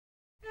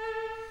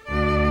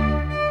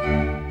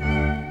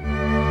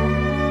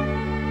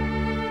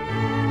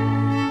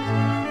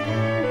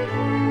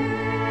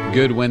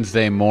Good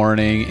Wednesday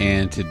morning,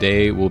 and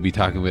today we'll be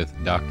talking with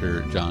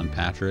Dr. John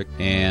Patrick.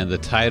 And the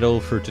title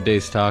for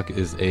today's talk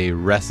is A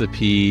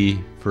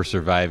Recipe for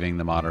Surviving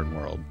the Modern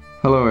World.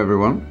 Hello,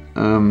 everyone.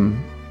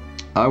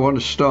 I want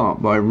to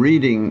start by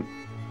reading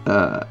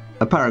a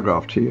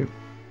paragraph to you.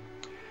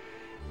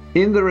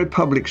 In the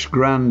Republic's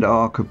grand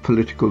arc of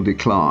political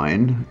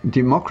decline,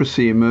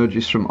 democracy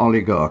emerges from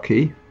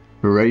oligarchy,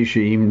 a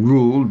regime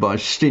ruled by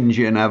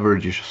stingy and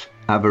avaricious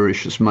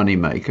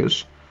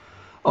moneymakers.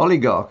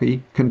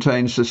 Oligarchy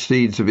contains the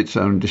seeds of its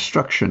own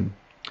destruction.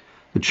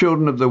 The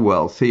children of the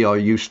wealthy are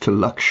used to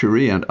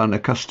luxury and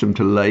unaccustomed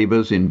to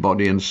labours in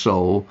body and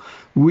soul,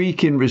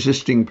 weak in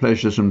resisting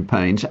pleasures and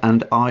pains,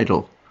 and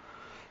idle.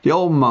 The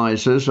old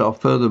misers are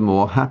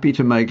furthermore happy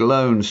to make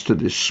loans to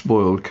this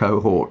spoiled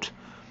cohort.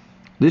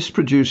 This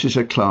produces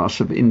a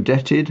class of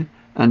indebted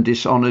and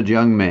dishonoured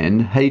young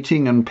men,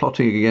 hating and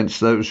plotting against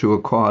those who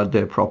acquired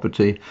their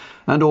property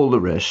and all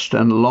the rest,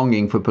 and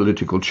longing for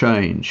political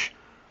change.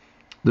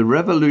 The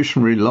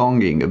revolutionary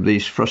longing of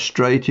these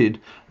frustrated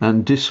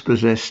and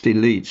dispossessed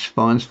elites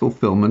finds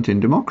fulfillment in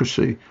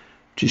democracy,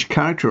 which is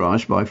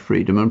characterized by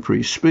freedom and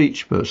free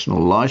speech, personal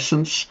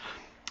license,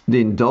 the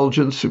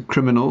indulgence of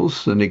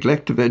criminals, the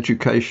neglect of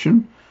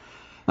education,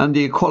 and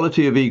the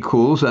equality of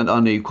equals and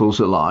unequals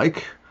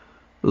alike.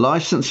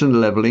 License and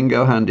levelling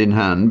go hand in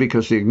hand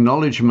because the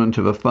acknowledgement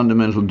of a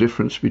fundamental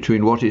difference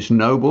between what is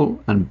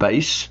noble and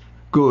base,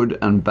 good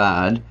and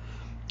bad,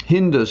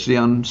 hinders the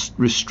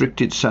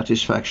unrestricted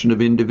satisfaction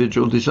of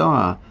individual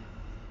desire.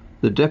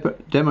 The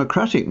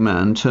democratic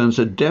man turns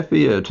a deaf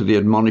ear to the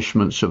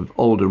admonishments of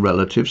older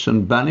relatives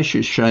and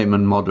banishes shame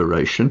and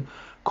moderation,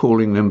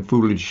 calling them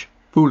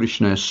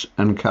foolishness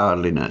and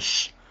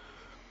cowardliness.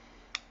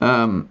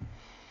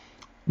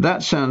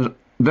 That sounds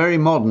very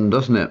modern,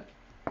 doesn't it?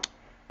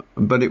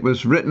 But it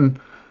was written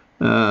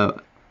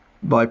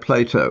by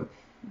Plato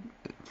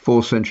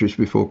 4 centuries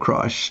before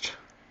Christ.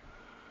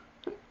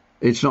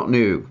 It's not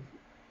new.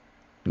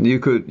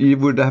 You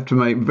would have to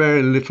make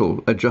very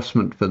little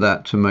adjustment for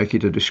that to make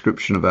it a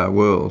description of our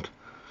world,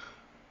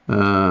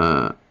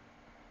 where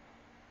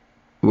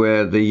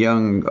the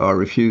young are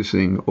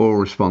refusing all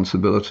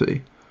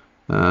responsibility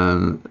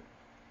and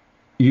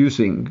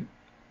using,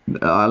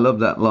 I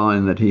love that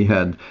line that he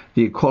had,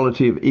 the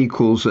equality of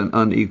equals and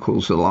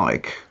unequals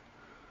alike.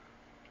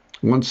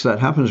 Once that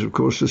happens, of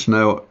course, there's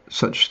no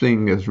such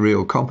thing as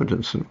real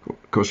competence. Of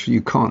course,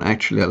 you can't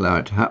actually allow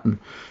it to happen.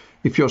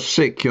 If you're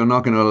sick, you're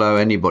not going to allow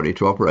anybody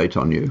to operate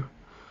on you.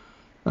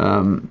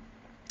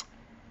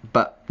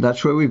 But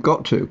that's where we've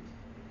got to.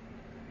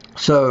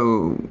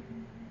 So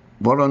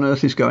what on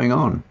earth is going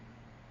on?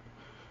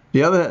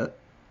 The other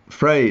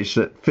phrase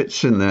that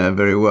fits in there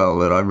very well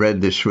that I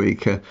read this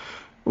week,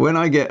 when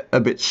I get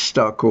a bit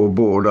stuck or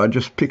bored, I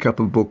just pick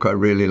up a book I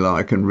really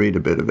like and read a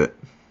bit of it.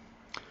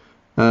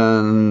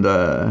 And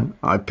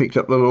I picked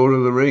up The Lord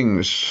of the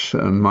Rings,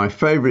 and my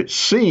favourite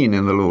scene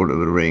in The Lord of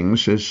the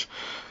Rings is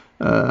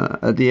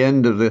at the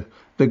end of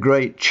the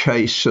great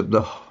chase of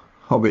the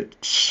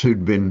hobbits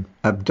who'd been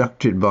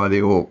abducted by the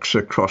orcs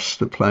across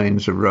the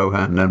plains of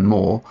Rohan and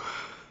more,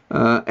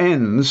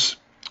 ends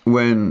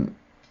when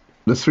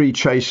the three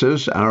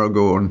chasers,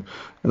 Aragorn,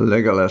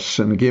 Legolas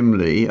and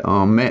Gimli,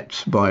 are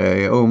met by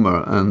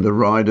Éomer and the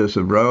riders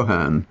of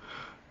Rohan,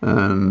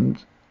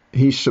 and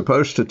he's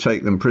supposed to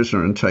take them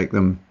prisoner and take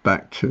them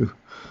back to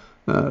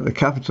the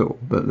capital,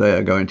 but they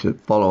are going to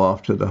follow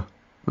after the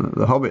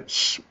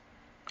hobbits.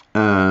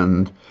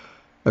 And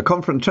a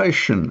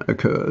confrontation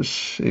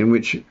occurs in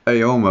which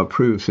Éomer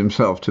proves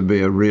himself to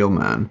be a real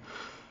man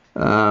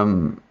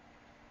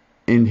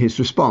in his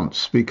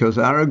response, because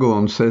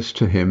Aragorn says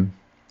to him,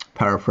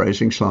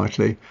 paraphrasing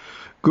slightly,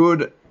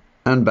 good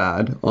and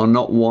bad are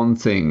not one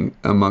thing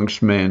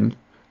amongst men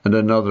and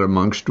another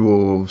amongst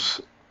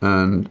dwarves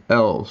and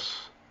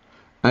elves,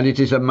 and it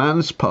is a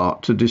man's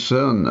part to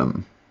discern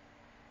them.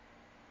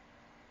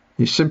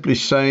 He's simply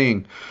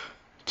saying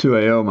to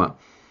Éomer,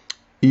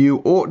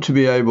 you ought to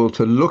be able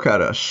to look at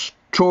us,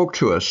 talk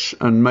to us,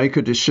 and make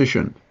a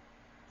decision.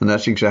 And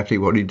that's exactly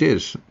what he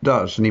does,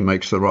 and he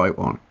makes the right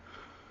one.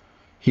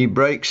 He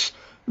breaks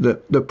the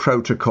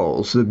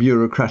protocols, the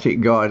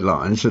bureaucratic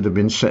guidelines that have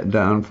been set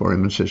down for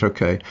him, and says,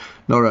 okay,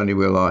 not only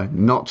will I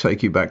not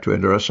take you back to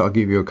Edoras, I'll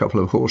give you a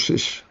couple of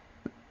horses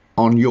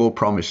on your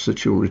promise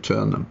that you'll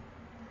return them.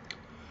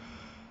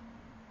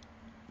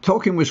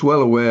 Tolkien was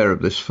well aware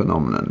of this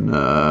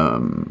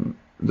phenomenon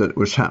that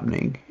was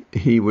happening.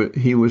 He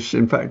was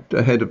in fact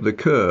ahead of the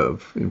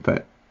curve. In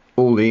fact,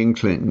 all the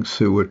Inklings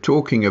who were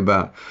talking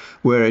about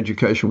where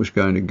education was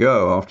going to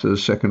go after the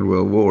Second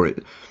World War,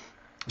 it's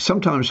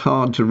sometimes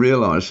hard to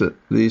realise that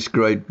these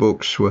great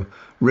books were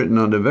written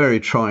under very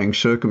trying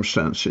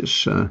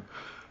circumstances.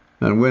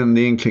 And when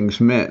the Inklings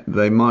met,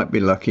 they might be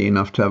lucky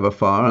enough to have a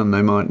fire and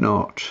they might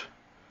not.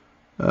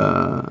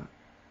 But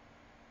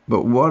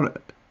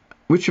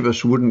which of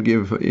us wouldn't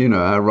give,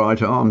 our right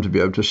arm to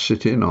be able to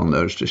sit in on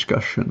those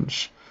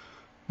discussions?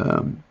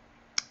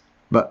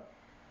 But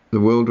the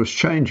world was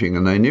changing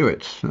and they knew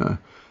it.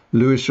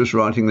 Lewis was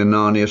writing the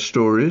Narnia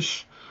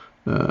stories.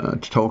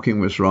 Tolkien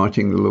was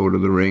writing The Lord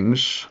of the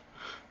Rings,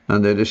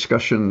 and their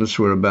discussions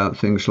were about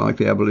things like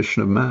the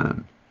abolition of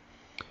man,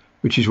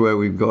 which is where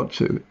we've got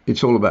to.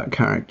 It's all about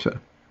character.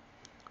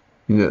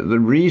 The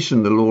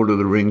reason The Lord of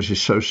the Rings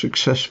is so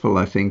successful,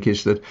 I think,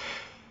 is that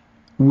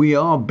we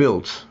are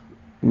built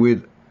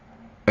with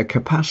a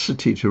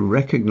capacity to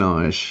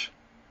recognize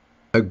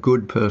a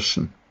good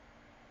person.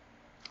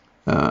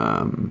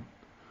 And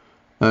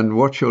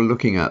what you're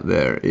looking at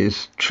there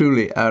is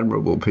truly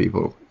admirable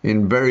people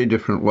in very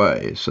different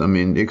ways. I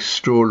mean, the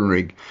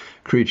extraordinary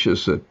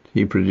creatures that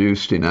he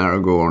produced in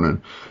Aragorn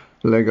and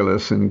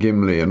Legolas and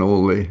Gimli and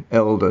all the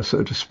Elder,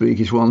 so to speak,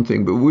 is one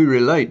thing. But we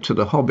relate to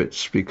the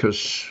hobbits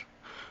because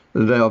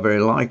they are very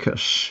like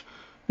us,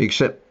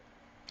 except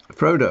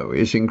Frodo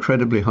is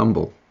incredibly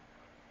humble.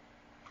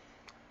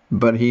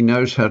 But he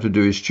knows how to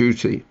do his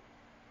duty.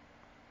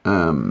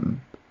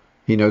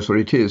 He knows what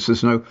it is.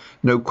 There's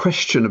no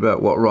question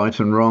about what right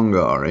and wrong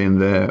are in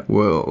their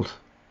world.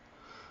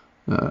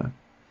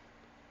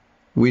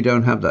 We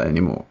don't have that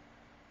anymore.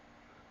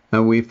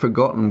 And we've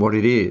forgotten what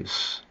it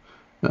is.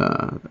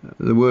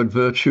 The word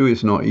virtue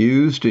is not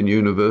used in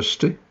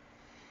university.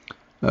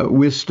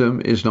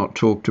 Wisdom is not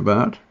talked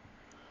about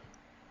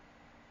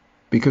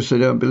because they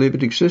don't believe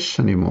it exists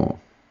anymore.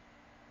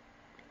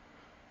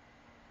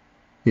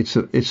 It's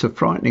a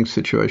frightening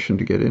situation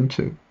to get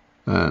into.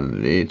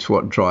 And it's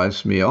what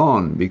drives me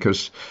on,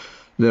 because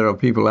there are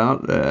people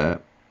out there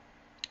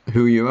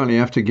who you only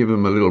have to give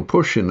them a little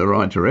push in the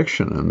right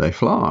direction and they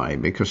fly,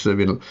 because they've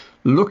been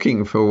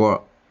looking for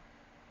what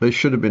they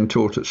should have been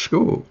taught at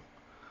school.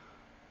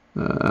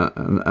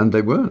 And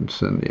they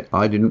weren't. And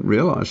I didn't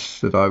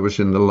realize that I was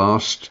in the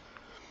last,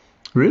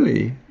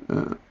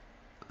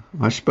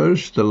 I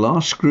suppose, the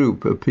last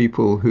group of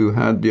people who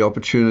had the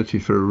opportunity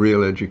for a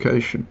real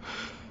education.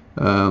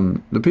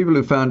 The people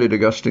who founded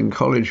Augustine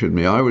College with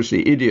me, I was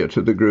the idiot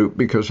of the group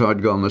because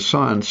I'd gone the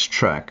science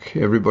track.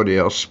 Everybody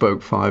else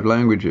spoke 5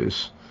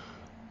 languages.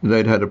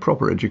 They'd had a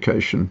proper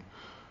education.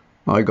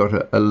 I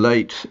got a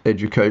late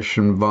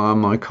education via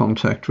my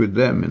contact with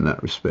them in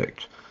that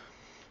respect.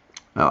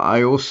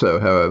 I also,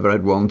 however,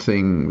 had one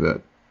thing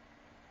that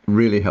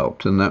really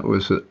helped, and that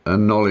was a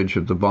knowledge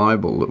of the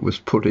Bible that was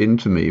put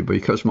into me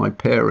because my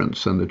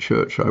parents and the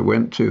church I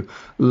went to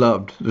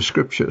loved the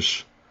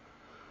scriptures.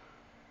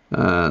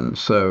 And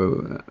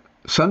so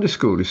Sunday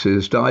school, you see,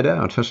 has died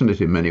out, hasn't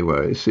it, in many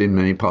ways, in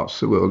many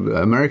parts of the world.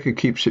 America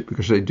keeps it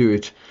because they do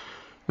it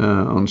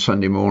on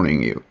Sunday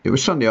morning. It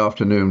was Sunday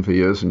afternoon for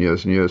years and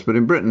years and years, but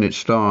in Britain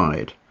it's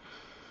died.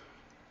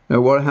 Now,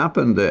 what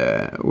happened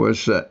there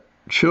was that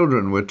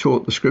children were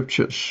taught the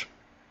scriptures,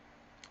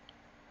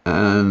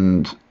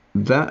 and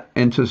that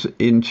enters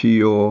into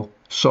your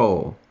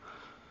soul.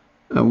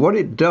 And what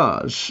it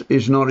does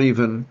is not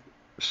even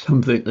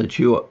something that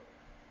you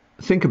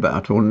think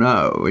about or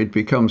know. It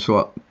becomes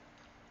what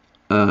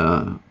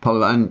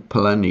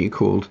Polanyi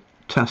called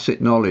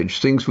tacit knowledge,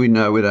 things we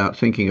know without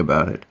thinking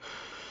about it.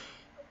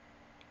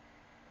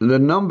 The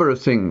number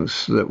of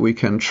things that we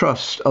can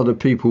trust other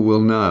people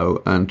will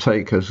know and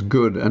take as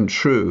good and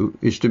true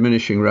is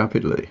diminishing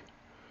rapidly.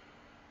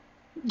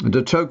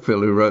 De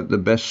Tocqueville, who wrote the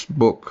best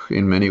book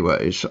in many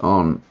ways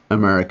on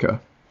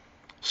America,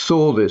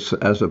 saw this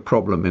as a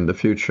problem in the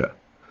future.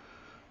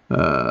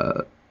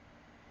 The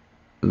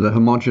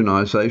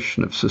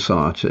homogenization of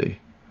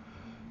society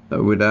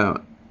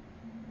without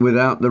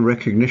the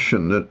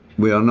recognition that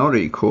we are not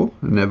equal,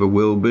 never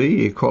will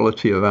be.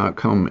 Equality of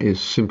outcome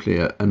is simply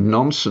a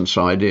nonsense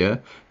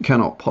idea,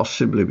 cannot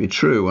possibly be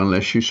true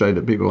unless you say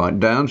that people like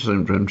Down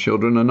syndrome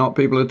children are not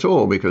people at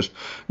all, because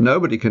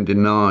nobody can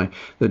deny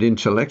that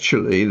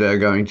intellectually they're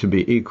going to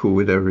be equal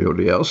with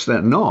everybody else.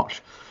 They're not.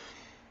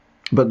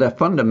 But they're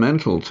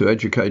fundamental to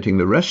educating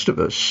the rest of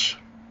us,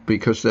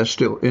 because they're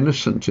still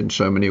innocent in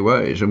so many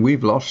ways, and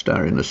we've lost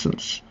our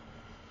innocence,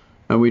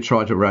 and we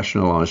try to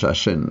rationalize our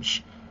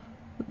sins.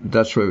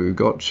 That's where we've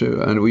got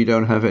to, and we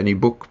don't have any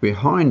book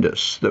behind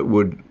us that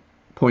would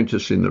point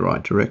us in the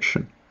right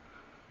direction.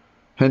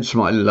 Hence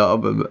my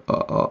love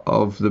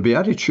of the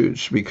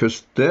Beatitudes,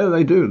 because there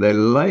they do. They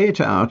lay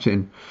it out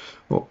in,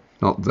 well,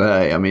 not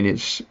they, I mean,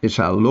 it's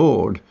our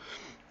Lord.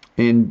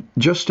 In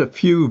just a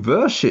few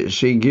verses,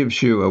 he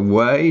gives you a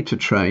way to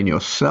train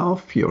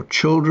yourself, your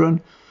children,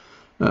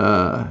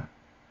 and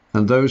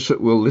those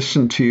that will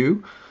listen to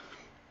you.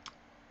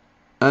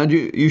 And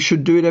you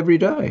should do it every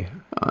day.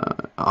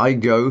 I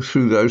go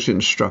through those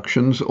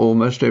instructions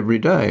almost every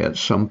day at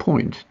some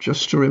point,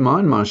 just to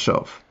remind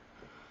myself.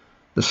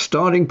 The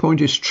starting point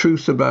is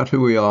truth about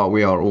who we are.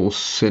 We are all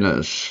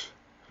sinners.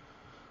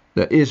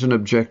 There is an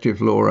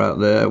objective law out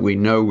there. We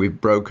know we've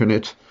broken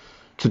it.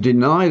 To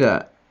deny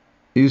that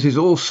uses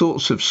all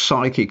sorts of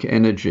psychic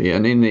energy,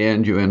 and in the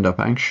end you end up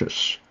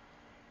anxious.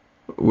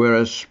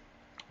 Whereas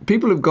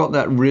people who've got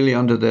that really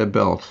under their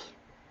belt,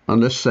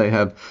 unless they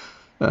have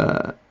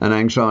an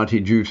anxiety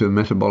due to a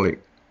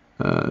metabolic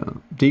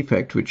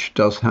defect, which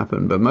does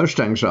happen, but most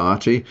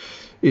anxiety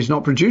is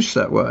not produced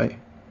that way.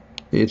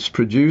 It's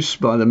produced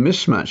by the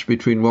mismatch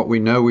between what we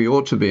know we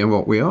ought to be and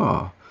what we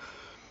are.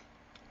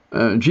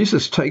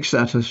 Jesus takes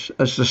that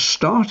as the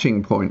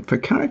starting point for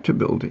character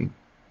building.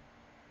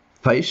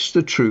 Face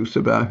the truth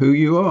about who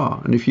you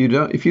are, and if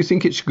you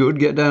think it's good,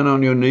 get down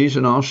on your knees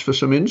and ask for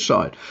some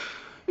insight.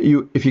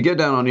 If you get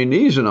down on your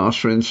knees and ask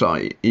for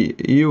insight,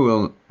 you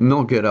will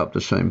not get up the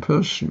same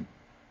person.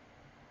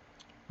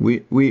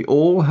 We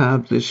all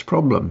have this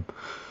problem,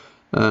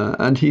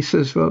 and he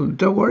says, well,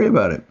 don't worry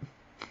about it.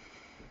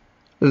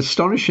 An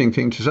astonishing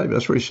thing to say, but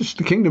that's what he says.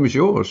 The kingdom is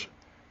yours.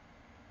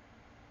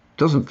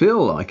 Doesn't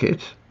feel like it,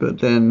 but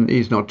then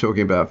he's not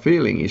talking about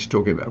feeling, he's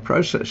talking about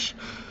process.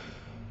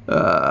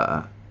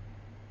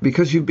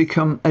 Because you've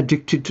become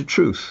addicted to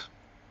truth.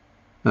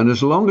 And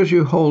as long as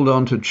you hold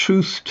on to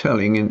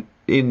truth-telling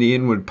in the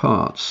inward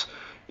parts,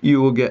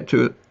 you will get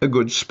to a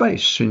good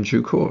space in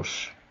due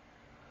course.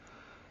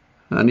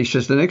 And he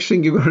says the next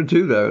thing you've got to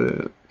do,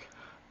 though,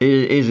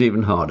 is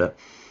even harder.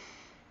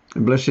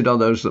 Blessed are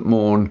those that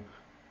mourn,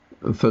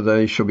 for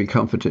they shall be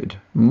comforted.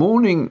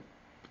 Mourning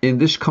in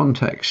this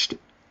context,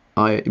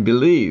 I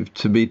believe,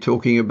 to be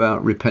talking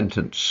about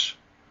repentance.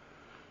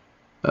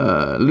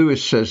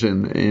 Lewis says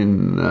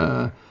in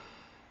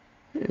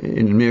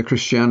Mere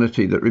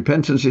Christianity that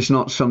repentance is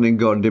not something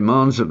God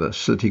demands of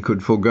us that he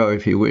could forego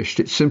if he wished.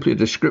 It's simply a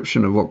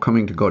description of what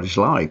coming to God is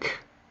like.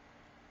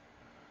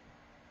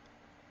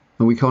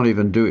 And we can't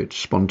even do it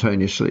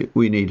spontaneously.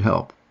 We need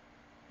help.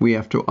 We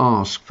have to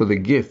ask for the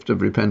gift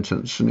of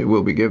repentance, and it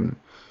will be given.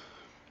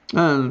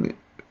 And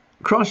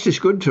Christ is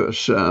good to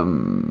us.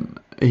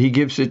 He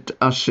gives it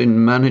us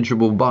in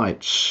manageable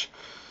bites.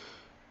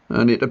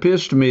 And it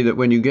appears to me that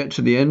when you get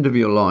to the end of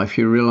your life,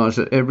 you realize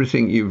that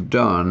everything you've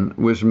done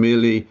was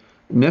merely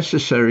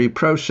necessary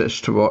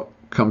process to what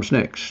comes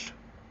next.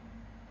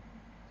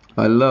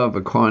 I love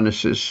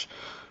Aquinas'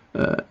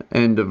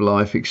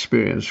 end-of-life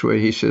experience where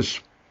he says,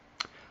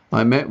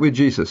 I met with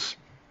Jesus,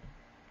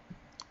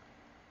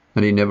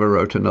 and he never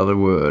wrote another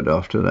word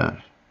after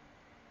that.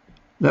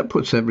 That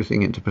puts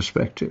everything into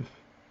perspective.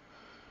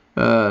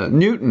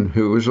 Newton,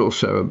 who was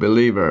also a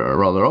believer, a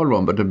rather odd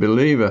one, but a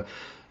believer,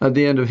 at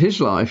the end of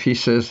his life, he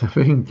says,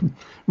 having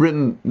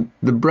written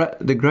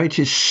the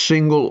greatest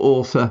single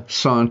author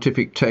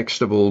scientific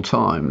text of all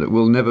time that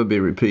will never be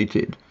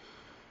repeated,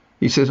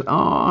 he says,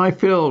 I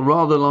feel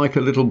rather like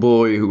a little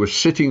boy who was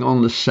sitting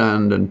on the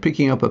sand and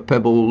picking up a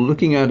pebble,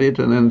 looking at it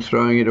and then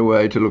throwing it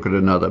away to look at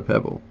another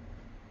pebble.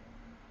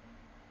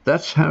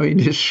 That's how he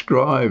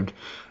described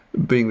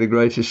being the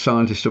greatest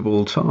scientist of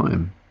all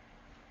time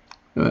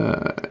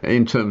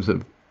in terms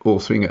of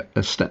authoring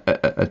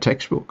a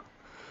textbook.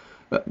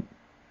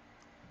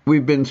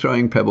 We've been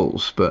throwing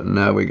pebbles, but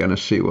now we're going to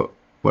see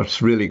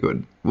what's really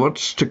good.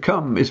 What's to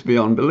come is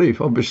beyond belief.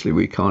 Obviously,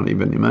 we can't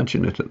even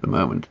imagine it at the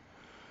moment.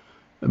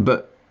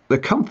 But the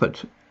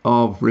comfort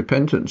of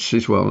repentance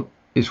is well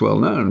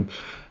known.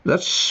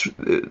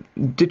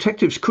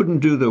 Detectives couldn't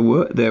do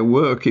their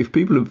work if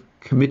people who've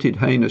committed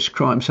heinous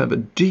crimes have a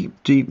deep,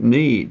 deep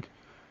need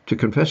to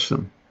confess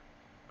them,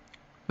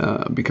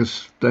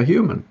 because they're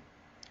human.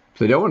 If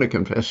they don't want to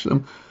confess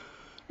them,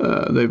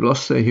 they've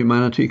lost their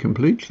humanity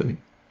completely.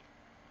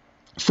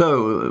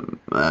 So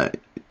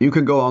you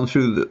can go on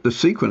through the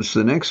sequence.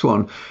 The next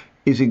one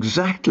is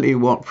exactly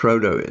what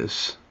Frodo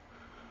is.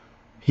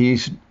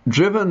 He's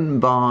driven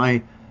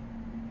by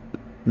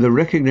the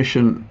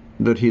recognition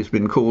that he's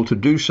been called to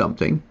do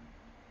something,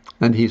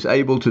 and he's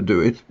able to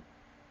do it,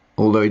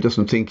 although he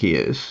doesn't think he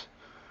is.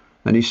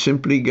 And he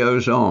simply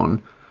goes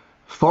on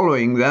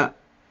following that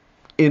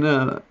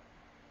inner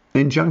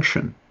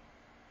injunction.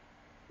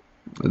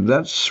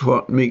 That's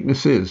what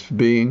meekness is,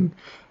 being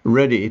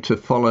ready to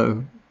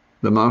follow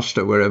the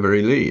master wherever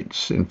he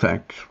leads. In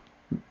fact,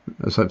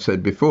 as I've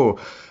said before,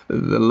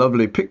 the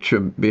lovely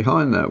picture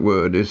behind that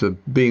word is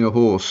of being a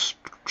horse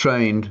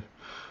trained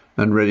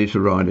and ready to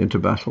ride into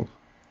battle.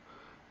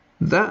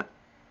 That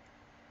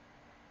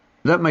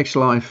makes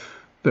life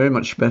very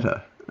much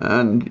better.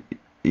 And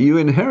you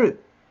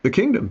inherit the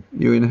kingdom.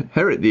 You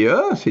inherit the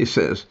earth, he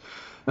says.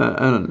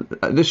 And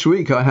this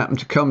week I happened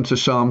to come to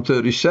Psalm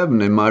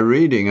 37 in my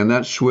reading, and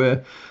that's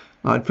where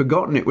I'd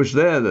forgotten it was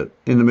there, that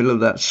in the middle of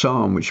that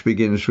psalm, which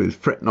begins with,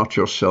 fret not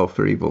yourself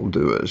for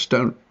evildoers.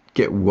 Don't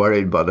get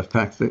worried by the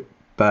fact that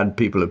bad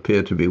people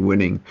appear to be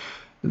winning.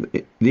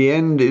 The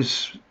end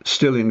is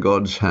still in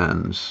God's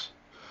hands.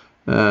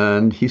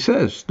 And he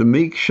says, the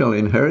meek shall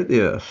inherit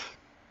the earth.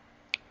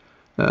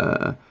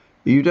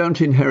 You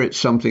don't inherit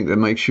something that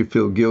makes you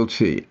feel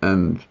guilty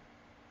and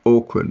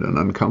awkward and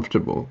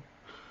uncomfortable.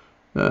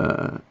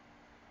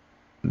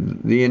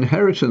 The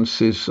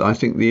inheritance is, I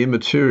think, the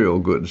immaterial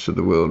goods of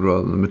the world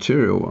rather than the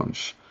material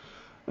ones.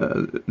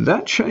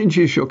 That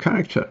changes your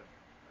character,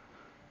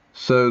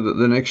 so that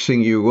the next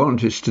thing you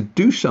want is to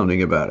do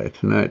something about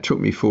it. Now, it took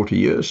me 40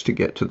 years to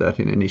get to that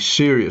in any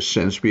serious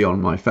sense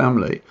beyond my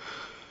family.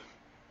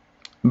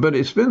 But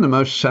it's been the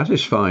most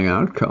satisfying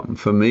outcome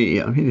for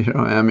me. I mean, here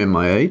I am in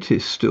my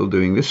 80s still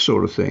doing this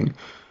sort of thing,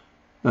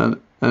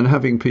 and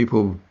having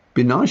people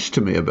be nice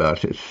to me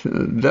about it.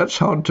 That's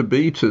hard to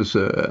beat as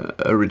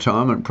a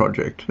retirement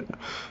project.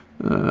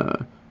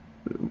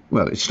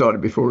 well, it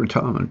started before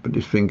retirement, but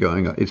it's been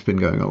going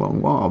a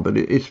long while. But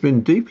it's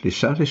been deeply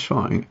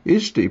satisfying.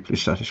 Is deeply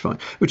satisfying,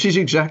 which is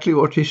exactly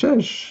what he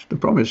says. The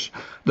promise: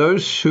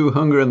 those who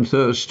hunger and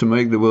thirst to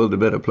make the world a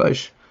better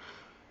place,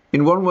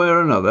 in one way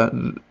or another,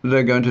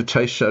 they're going to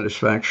taste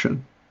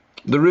satisfaction.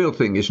 The real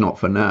thing is not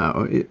for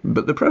now,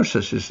 but the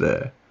process is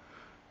there,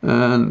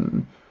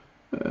 and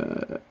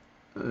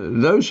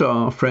those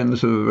are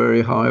friends of a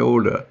very high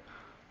order.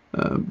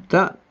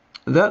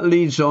 That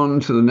leads on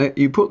to the next.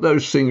 You put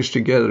those things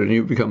together and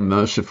you become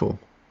merciful,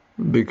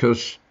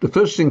 because the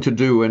first thing to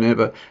do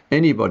whenever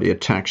anybody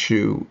attacks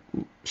you,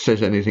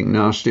 says anything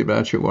nasty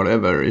about you,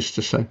 whatever, is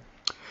to say,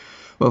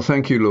 well,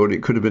 thank you, Lord,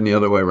 it could have been the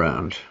other way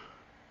round.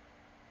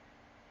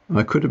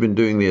 I could have been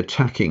doing the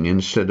attacking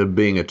instead of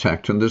being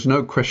attacked. And there's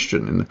no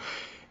question,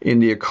 in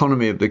the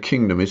economy of the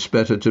kingdom, it's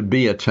better to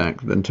be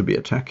attacked than to be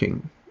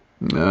attacking.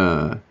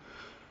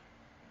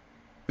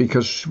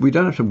 Because we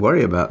don't have to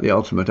worry about the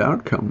ultimate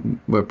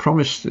outcome. We're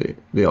promised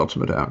the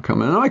ultimate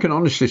outcome. And I can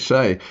honestly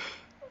say,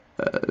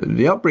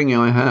 the upbringing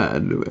I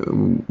had,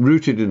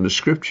 rooted in the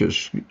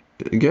scriptures,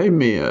 gave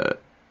me a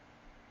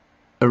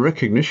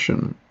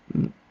recognition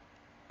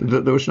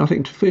that there was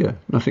nothing to fear,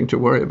 nothing to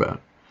worry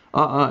about.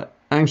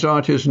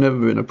 Anxiety has never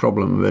been a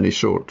problem of any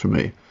sort to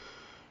me.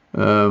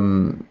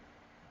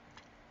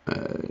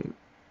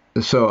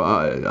 So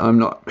I'm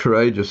not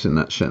courageous in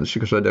that sense,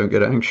 because I don't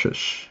get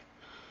anxious.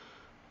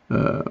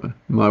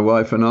 My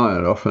wife and I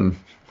often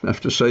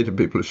have to say to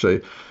people who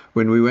say,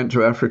 when we went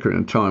to Africa in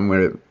a time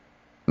where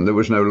there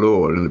was no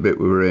law in the bit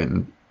we were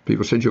in,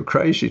 people said, you're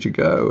crazy to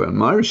go. And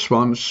my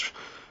response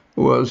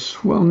was,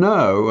 well,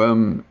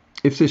 no,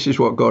 if this is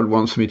what God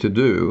wants me to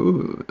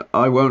do,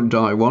 I won't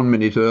die 1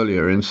 minute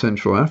earlier in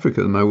Central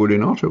Africa than I would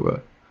in Ottawa.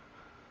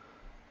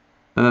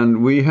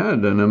 And we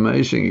had an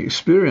amazing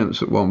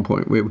experience at one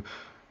point.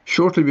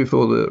 Shortly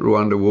before the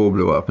Rwanda war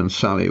blew up and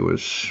Sally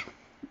was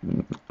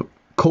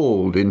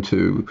called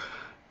into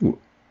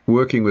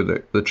working with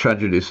the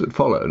tragedies that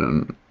followed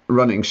and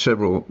running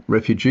several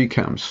refugee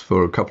camps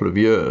for a couple of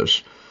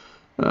years.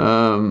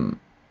 There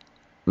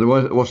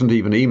wasn't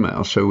even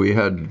email, so we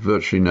had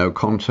virtually no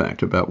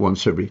contact. About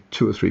once every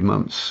 2 or 3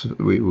 months,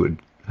 we would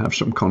have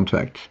some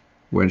contact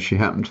when she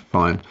happened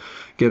to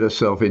get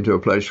herself into a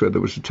place where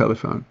there was a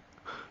telephone,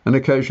 and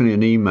occasionally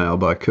an email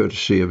by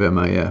courtesy of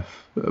MAF.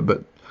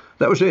 But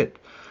that was it.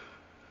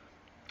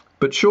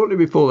 But shortly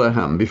before that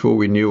happened, before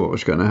we knew what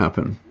was going to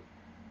happen,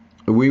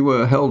 we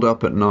were held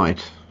up at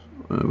night.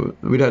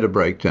 We'd had a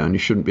breakdown. You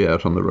shouldn't be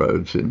out on the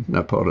roads in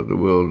that part of the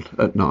world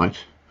at night,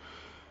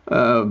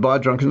 by a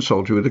drunken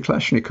soldier with a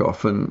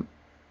Kalashnikov. And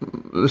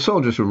the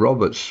soldiers were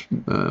robbers.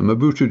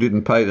 Mobutu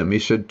didn't pay them. He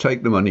said,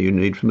 take the money you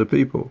need from the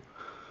people.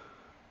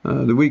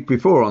 The week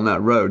before on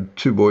that road,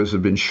 2 boys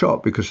had been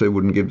shot because they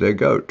wouldn't give their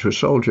goat to a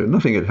soldier.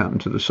 Nothing had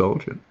happened to the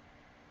soldier.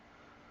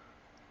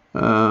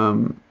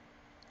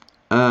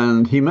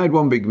 And he made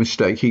one big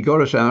mistake. He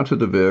got us out of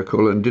the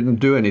vehicle and didn't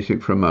do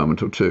anything for a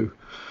moment or two.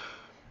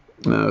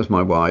 That was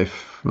my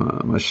wife,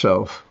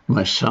 myself,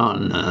 my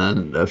son,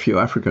 and a few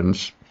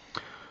Africans.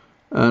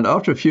 And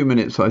after a few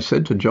minutes, I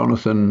said to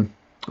Jonathan,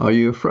 are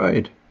you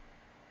afraid?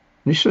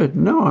 And he said,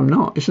 no, I'm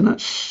not. Isn't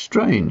that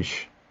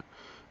strange?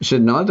 I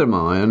said, neither am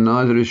I, and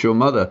neither is your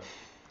mother.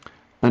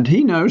 And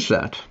he knows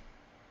that.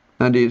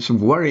 And it's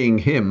worrying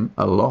him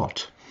a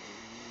lot.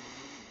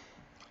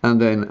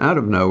 And then out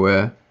of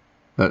nowhere,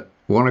 at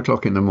 1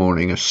 o'clock in the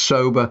morning, a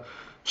sober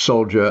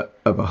soldier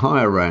of a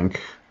higher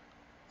rank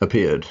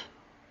appeared,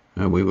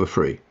 and we were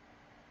free.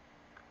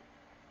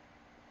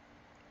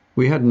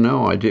 We had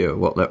no idea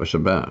what that was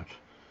about,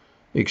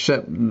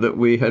 except that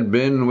we had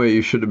been where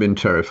you should have been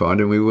terrified,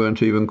 and we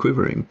weren't even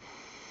quivering.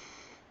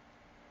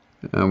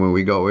 And when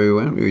we got where we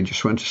went, we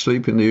just went to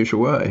sleep in the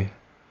usual way.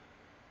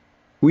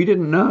 We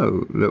didn't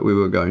know that we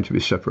were going to be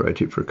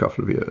separated for a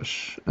couple of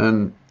years,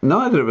 and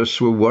neither of us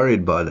were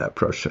worried by that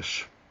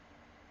process.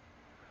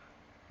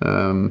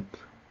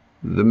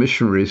 The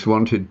missionaries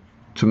wanted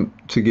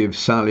to give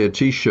Sally a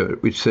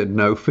T-shirt which said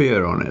no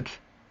fear on it,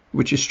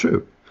 which is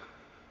true.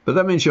 But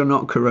that means you're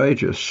not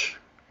courageous.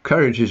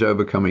 Courage is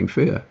overcoming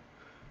fear.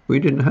 We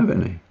didn't have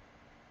any.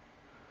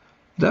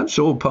 That's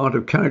all part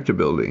of character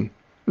building.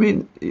 I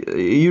mean,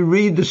 you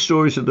read the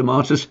stories of the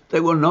martyrs, they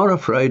were not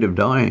afraid of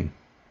dying.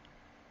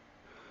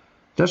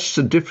 That's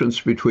the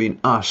difference between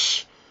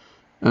us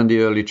and the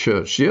early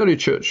church. The early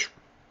church,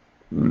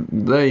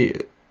 they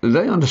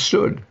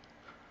understood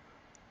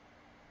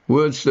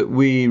words that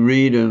we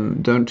read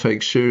and don't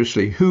take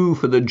seriously. Who,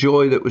 for the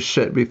joy that was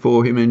set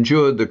before him,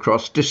 endured the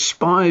cross,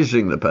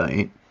 despising the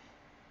pain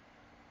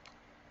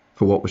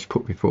for what was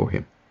put before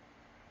him.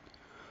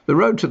 The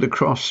road to the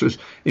cross was,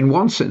 in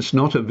one sense,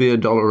 not a Via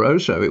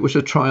Dolorosa. It was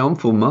a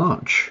triumphal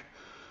march.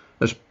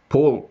 As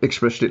Paul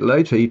expressed it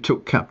later, he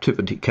took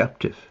captivity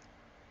captive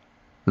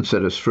and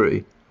set us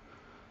free.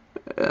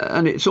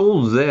 And it's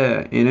all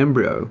there in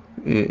embryo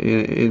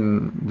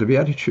in the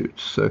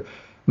Beatitudes. So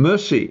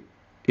mercy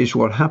is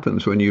what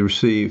happens when you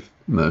receive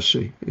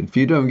mercy. If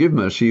you don't give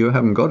mercy, you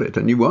haven't got it,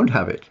 and you won't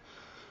have it.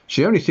 It's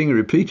the only thing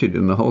repeated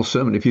in the whole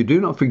sermon. If you do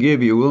not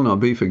forgive, you will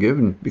not be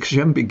forgiven, because you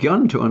haven't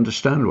begun to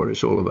understand what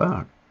it's all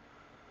about.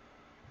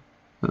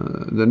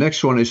 The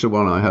next one is the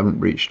one I haven't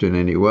reached in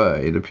any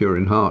way. The pure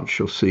in heart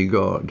shall see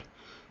God.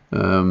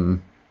 I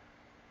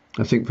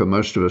think for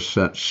most of us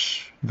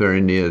that's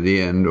very near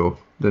the end or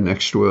the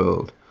next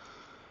world.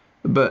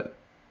 But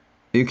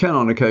you can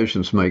on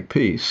occasions make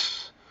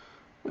peace,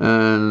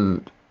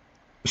 and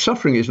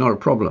suffering is not a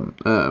problem.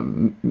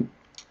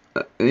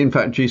 In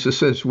fact, Jesus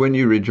says, when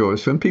you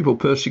rejoice, when people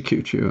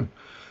persecute you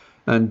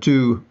and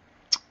do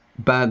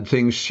bad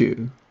things to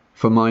you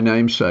for my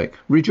name's sake,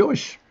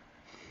 rejoice.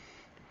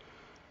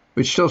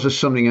 Which tells us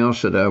something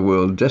else that our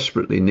world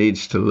desperately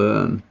needs to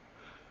learn.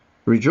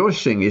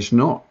 Rejoicing is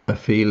not a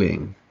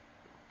feeling.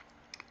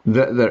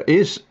 There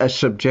is a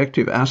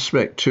subjective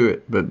aspect to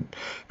it, but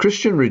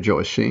Christian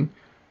rejoicing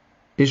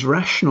is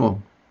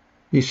rational.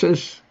 He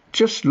says,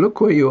 just look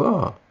where you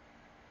are.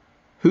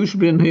 Who's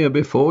been here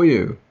before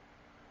you?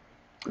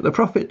 The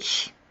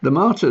prophets, the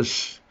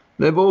martyrs,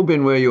 they've all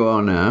been where you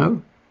are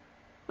now,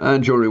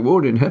 and your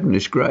reward in heaven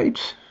is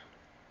great.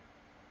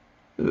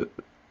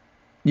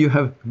 You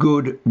have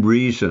good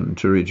reason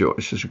to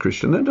rejoice as a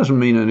Christian. That doesn't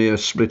mean an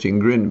ear-splitting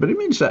grin, but it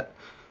means that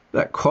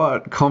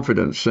quiet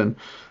confidence, and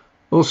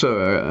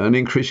also an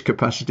increased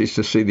capacity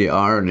to see the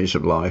ironies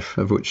of life,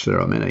 of which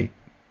there are many.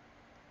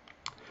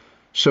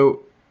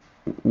 So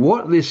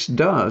what this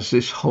does,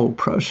 this whole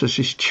process,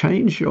 is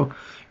change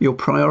your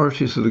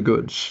priorities of the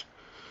goods.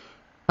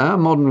 Our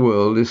modern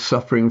world is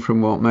suffering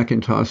from what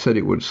MacIntyre said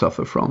it would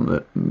suffer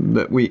from,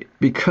 that we,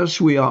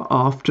 because we are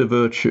after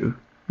virtue,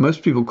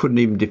 most people couldn't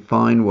even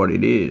define what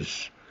it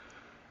is.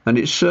 And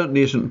it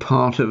certainly isn't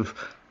part of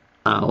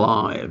our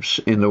lives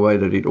in the way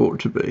that it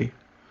ought to be.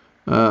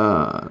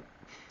 We're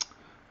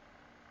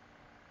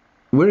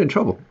in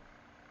trouble.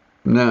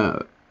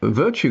 Now,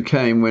 virtue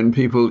came when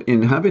people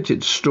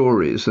inhabited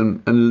stories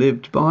and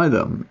lived by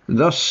them.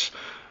 Thus,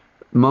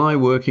 my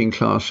working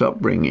class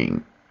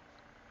upbringing,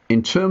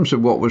 in terms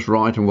of what was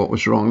right and what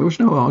was wrong, there was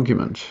no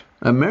argument.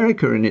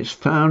 America in its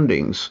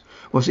foundings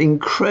was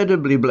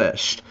incredibly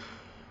blessed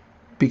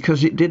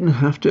because it didn't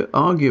have to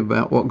argue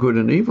about what good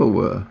and evil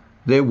were.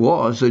 There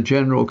was a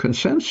general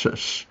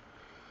consensus.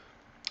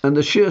 And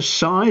the sheer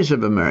size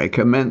of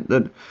America meant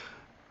that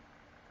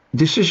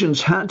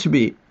decisions had to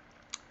be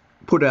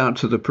put out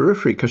to the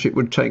periphery because it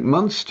would take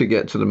months to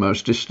get to the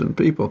most distant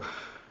people.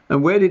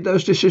 And where did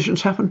those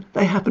decisions happen?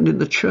 They happened in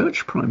the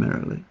church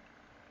primarily.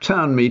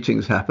 Town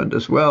meetings happened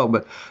as well,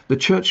 but the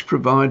church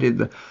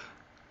provided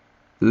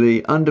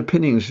the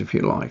underpinnings, if you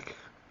like,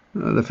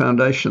 the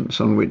foundations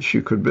on which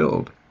you could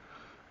build.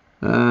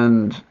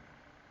 And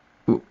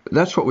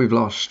that's what we've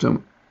lost.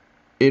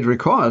 It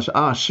requires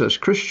us as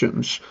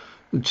Christians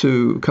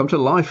to come to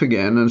life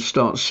again and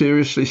start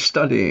seriously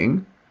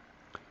studying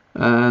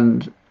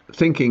and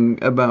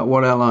thinking about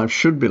what our lives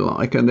should be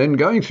like, and then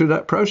going through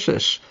that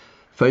process,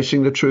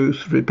 facing the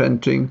truth,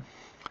 repenting,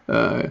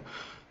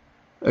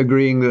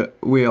 agreeing that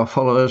we are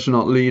followers,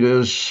 not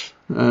leaders,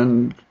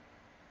 and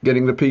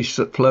getting the peace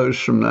that flows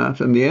from that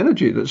and the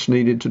energy that's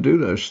needed to do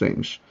those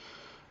things.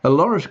 A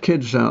lot of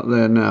kids out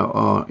there now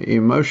are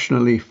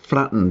emotionally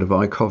flattened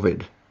by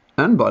COVID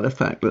and by the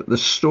fact that the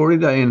story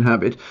they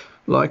inhabit,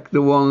 like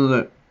the one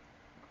that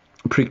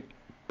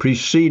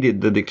preceded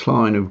the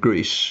decline of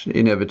Greece,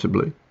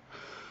 inevitably,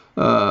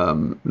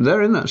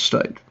 they're in that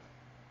state.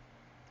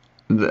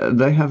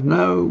 They have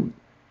no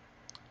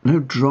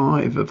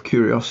drive of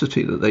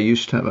curiosity that they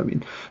used to have. I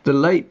mean, the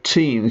late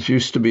teens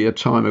used to be a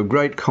time of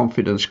great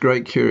confidence,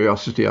 great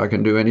curiosity, I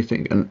can do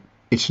anything, and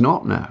it's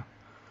not now.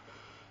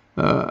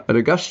 At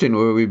Augustine,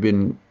 where we've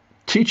been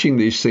teaching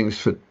these things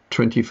for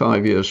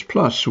 25 years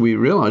plus, we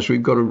realize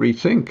we've got to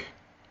rethink,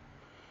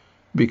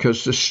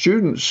 because the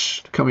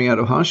students coming out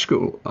of high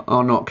school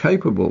are not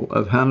capable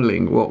of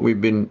handling what we've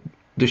been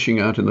dishing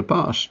out in the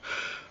past.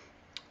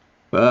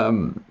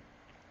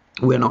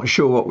 We're not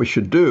sure what we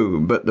should do,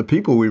 but the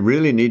people we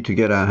really need to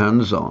get our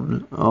hands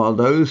on are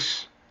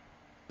those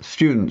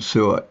students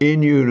who are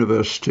in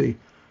university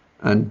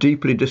and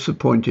deeply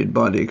disappointed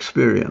by the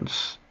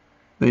experience.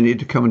 They need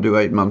to come and do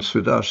 8 months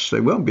with us.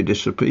 They won't be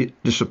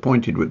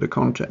disappointed with the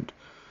content,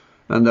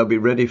 and they'll be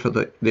ready for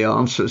the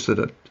answers that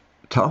are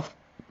tough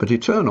but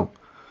eternal.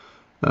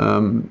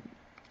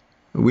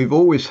 We've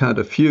always had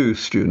a few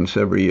students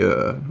every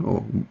year,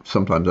 or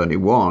sometimes only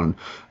one,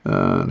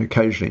 and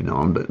occasionally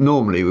none, but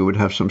normally we would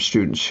have some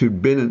students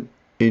who'd been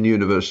in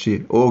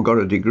university or got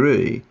a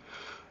degree,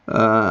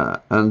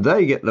 and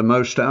they get the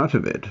most out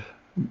of it.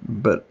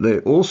 But they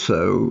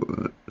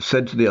also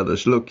said to the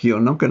others, look, you're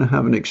not going to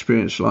have an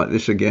experience like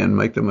this again,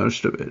 make the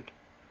most of it.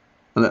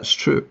 And that's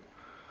true.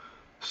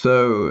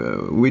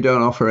 So we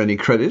don't offer any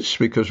credits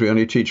because we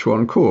only teach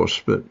one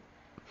course, but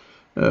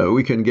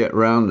we can get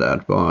around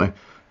that by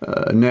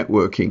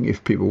networking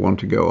if people want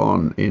to go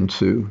on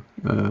into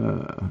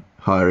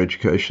higher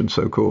education,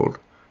 so-called.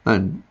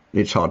 And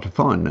it's hard to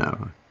find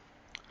now.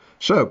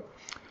 So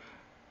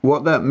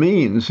what that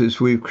means is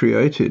we've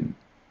created,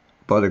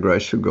 by the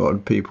grace of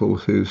God, people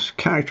whose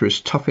character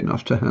is tough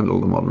enough to handle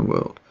the modern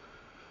world.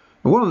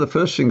 And one of the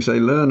first things they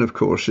learn, of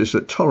course, is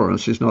that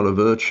tolerance is not a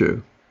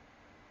virtue.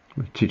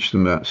 We teach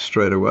them that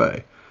straight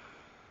away.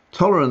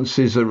 Tolerance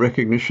is a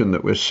recognition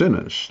that we're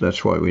sinners.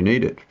 That's why we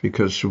need it,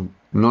 because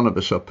none of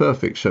us are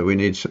perfect, so we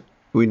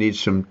need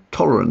some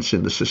tolerance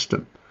in the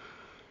system.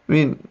 I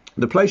mean,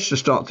 the place to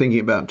start thinking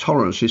about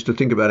tolerance is to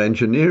think about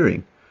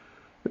engineering.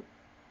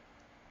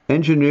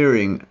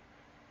 Engineering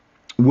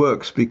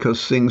works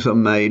because things are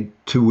made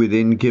to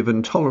within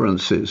given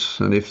tolerances,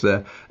 and if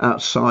they're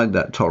outside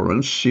that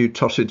tolerance, you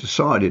toss it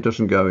aside. It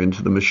doesn't go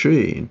into the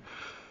machine.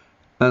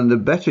 And the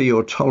better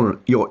your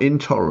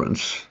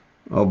intolerance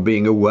of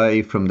being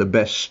away from the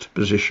best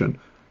position,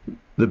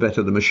 the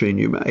better the machine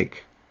you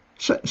make.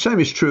 Same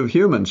is true of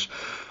humans.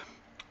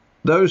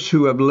 Those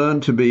who have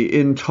learned to be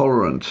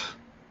intolerant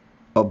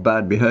of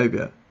bad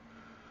behavior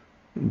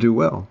do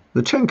well.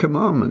 The Ten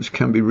Commandments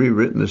can be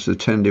rewritten as the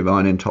 10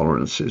 divine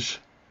intolerances,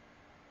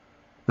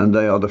 and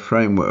they are the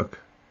framework.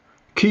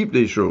 Keep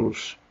these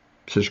rules,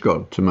 says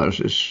God to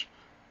Moses,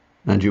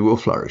 and you will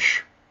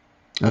flourish,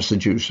 as the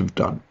Jews have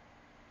done.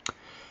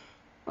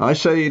 I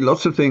say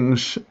lots of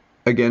things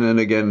again and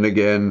again and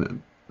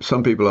again.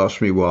 Some people ask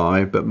me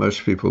why, but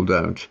most people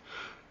don't.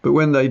 But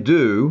when they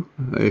do,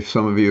 if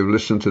some of you have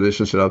listened to this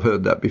and said, I've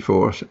heard that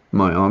before,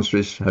 my answer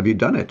is, have you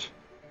done it?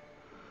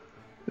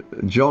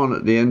 John,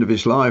 at the end of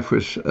his life,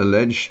 was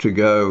alleged to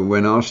go,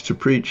 when asked to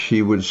preach,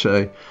 he would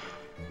say,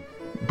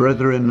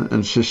 brethren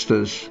and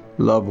sisters,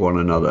 love one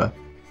another.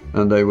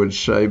 And they would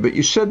say, but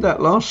you said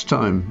that last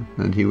time.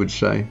 And he would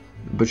say,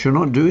 but you're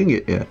not doing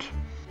it yet.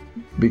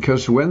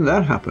 Because when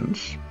that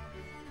happens,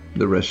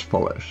 the rest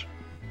follows.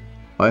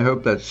 I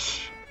hope that's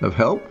of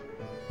help.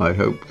 I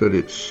hope that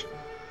it's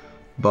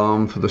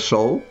balm for the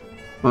soul.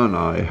 And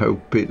I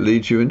hope it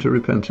leads you into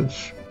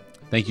repentance.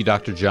 Thank you,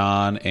 Dr.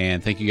 John,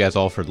 and thank you guys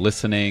all for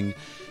listening.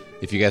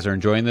 If you guys are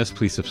enjoying this,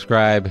 please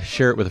subscribe,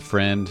 share it with a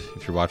friend.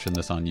 If you're watching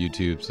this on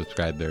YouTube,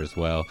 subscribe there as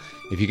well.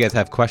 If you guys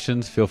have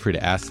questions, feel free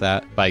to ask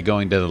that by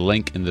going to the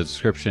link in the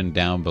description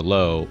down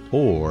below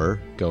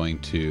or going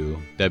to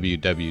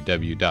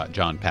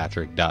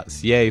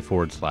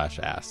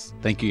www.johnpatrick.ca/ask.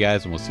 Thank you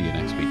guys, and we'll see you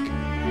next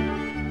week.